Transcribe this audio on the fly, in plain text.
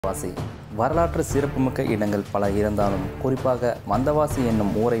வாசி வரலாற்று சிறப்புமிக்க இடங்கள் பல இருந்தாலும் குறிப்பாக வந்தவாசி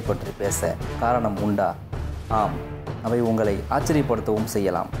என்னும் ஊரை பற்றி பேச காரணம் உண்டா? ஆம், அவை உங்களை ஆச்சரியப்படுத்தவும்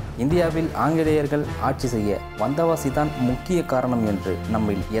செய்யலாம். இந்தியாவில் ஆங்கிலேயர்கள் ஆட்சி செய்ய வந்தவாசி தான் முக்கிய காரணம் என்று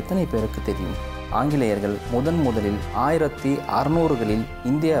நம்மில் எத்தனை பேருக்கு தெரியும்? ஆங்கிலேயர்கள் முதலில் 1600களில்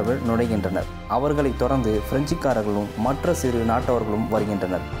இந்தியாவில் நுழைகின்றனர். அவர்களை தொடர்ந்து பிரெஞ்சுக்காரர்களும் மற்ற சிறு நாட்டவர்களும்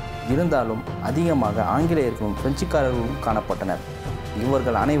வருகின்றனர். இருந்தாலும் அதிகமாக ஆங்கிலேயர்களும் பிரெஞ்சுக்காரர்களும் காணப்பட்டனர்.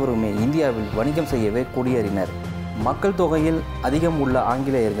 இவர்கள் அனைவருமே இந்தியாவில் வணிகம் செய்யவே குடியேறினர். மக்கள் தொகையில் அதிகம் உள்ள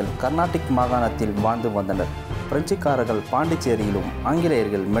ஆங்கிலேயர்கள் கர்நாடிக் மாகாணத்தில் வாழ்ந்து வந்தனர். பிரெஞ்சுக்காரர்கள் பாண்டிச்சேரியிலும்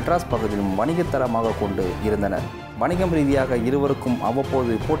ஆங்கிலேயர்கள் மெட்ராஸ் பகுதியிலும் வணிகத்தரமாக கொண்டு இருந்தனர். வணிகம் ரீதியாக இருவருக்கும்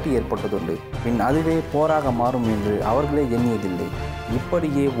அவ்வப்போது போட்டி ஏற்பட்டதுண்டு. பின் அதுவே போராக மாறும் என்று அவர்களே எண்ணியதில்லை.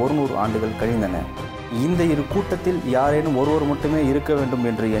 இப்படியே 100 ஆண்டுகள் கழிந்தன. இந்த இரு கூட்டத்தில் யாரேனும் ஒருவர் மட்டுமே இருக்க வேண்டும்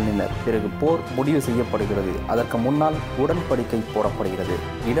என்று எண்ணினர். பிறகு போர் முடிவு செய்யப்படுகிறது. அதற்கு முன்னால் உடன்படிக்கை போடப்படுகிறது,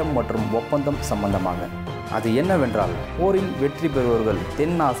 இடம் மற்றும் ஒப்பந்தம் சம்பந்தமாக. அது என்னவென்றால், போரில் வெற்றி பெறுபவர்கள்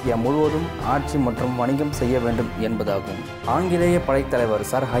தென் ஆசியா முழுவதும் ஆட்சி மற்றும் வணிகம் செய்ய வேண்டும் என்பதாகும். ஆங்கிலேய படைத்தலைவர்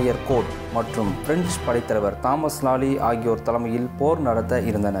சர் ஹையர் கோட் மற்றும் பிரெஞ்சு படைத்தலைவர் தாமஸ் லாலி ஆகியோர் தலைமையில் போர் நடத்த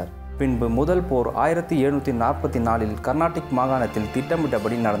இருந்தனர். பின்பு முதல் போர் 1744இல் கர்நாடிக் மாகாணத்தில்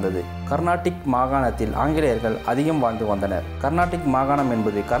திட்டமிட்டபடி நடந்தது. கர்நாடிக் மாகாணத்தில் ஆங்கிலேயர்கள் அதிகம் வாழ்ந்து வந்தனர். கர்நாடிக் மாகாணம்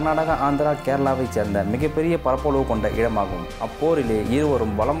என்பது கர்நாடகா, ஆந்திரா, கேரளாவைச் சேர்ந்த மிகப்பெரிய பரப்பளவு கொண்ட இடமாகும். அப்போரிலே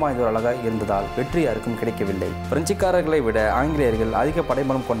இருவரும் பலம் வாய்ந்தவர்களாக இருந்ததால் வெற்றி யாருக்கும் கிடைக்கவில்லை. பிரெஞ்சுக்காரர்களை விட ஆங்கிலேயர்கள் அதிக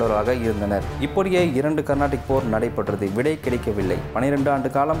படைபலம் கொண்டவர்களாக இருந்தனர். இப்படியே 2 கர்நாடிக் போர் நடைபெற்றது. விடை கிடைக்கவில்லை. 12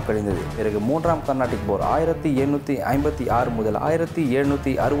 ஆண்டு காலம் கழிந்தது. பிறகு 3ஆம் கர்நாடிக் போர் 1756 முதல்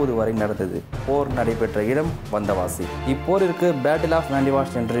 1760 வரை நடந்தது. போர் நடைபெற்ற இடம் வந்தவாசி. இப்போரிற்கு பேட்டில் ஆஃப்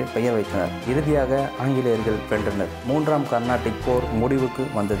வாண்டிவாஷ் என்று பெயர் வைத்தனர். இறுதியாக ஆங்கிலேயர்கள் வென்றனர். 3ஆம் கர்நாடிக் போர் முடிவுக்கு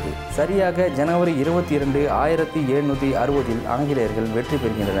வந்தது. சரியாக ஜனவரி 22, 1760இல் ஆங்கிலேயர்கள் வெற்றி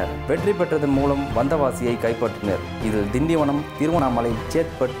பெறுகின்றனர். வெற்றி பெற்றதன் மூலம் வந்தவாசியை கைப்பற்றினர். இதில் திண்டிவனம், திருவண்ணாமலை,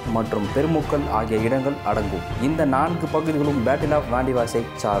 சேத்பட் மற்றும் பெருமுக்கல் ஆகிய இடங்கள் அடங்கும். இந்த 4 பகுதிகளும் பேட்டில் ஆஃப் வாண்டிவாஷை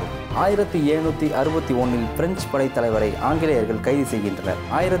சாரும். 1761இல் பிரெஞ்சு படைத்தலைவரை ஆங்கிலேயர்கள் கைது செய்கின்றனர்.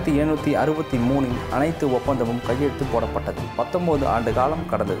 1763இல் அனைத்து ஒப்பந்தமும் கையெழுத்து போடப்பட்டது. 19 ஆண்டு காலம்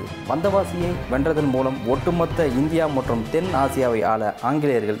கடந்தது. வந்தவாசியை வென்றதன் மூலம் ஒட்டுமொத்த இந்தியா மற்றும் தென் ஆசியாவை ஆள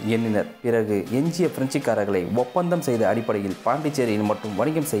ஆங்கிலேயர்கள் எண்ணினர். பிறகு எஞ்சிய பிரெஞ்சுக்காரர்களை ஒப்பந்தம் செய்த அடிப்படையில் பாண்டிச்சேரியில் மட்டும்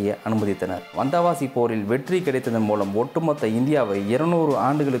வணிகம் செய்ய அனுமதித்தனர். வந்தவாசி போரில் வெற்றி கிடைத்ததன் மூலம் ஒட்டுமொத்த இந்தியாவை 200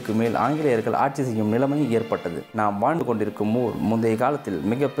 ஆண்டுகளுக்கு மேல் ஆங்கிலேயர்கள் ஆட்சி செய்யும் நிலைமை ஏற்பட்டது. நாம் வாழ்ந்து கொண்டிருக்கும் ஊர் முந்தைய காலத்தில்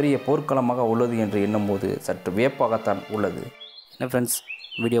மிகப்பெரிய போர்க்களமாக உள்ளது என்று எண்ணும் போது சற்று வியப்பாகத்தான் உள்ளது. என்ன ஃப்ரெண்ட்ஸ்,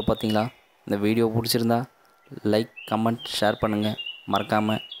 வீடியோ பார்த்தீங்களா? இந்த வீடியோ பிடிச்சிருந்தா லைக், கமெண்ட், ஷேர் பண்ணுங்கள்.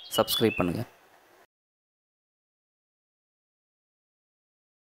 மறக்காமல் சப்ஸ்கிரைப் பண்ணுங்கள்.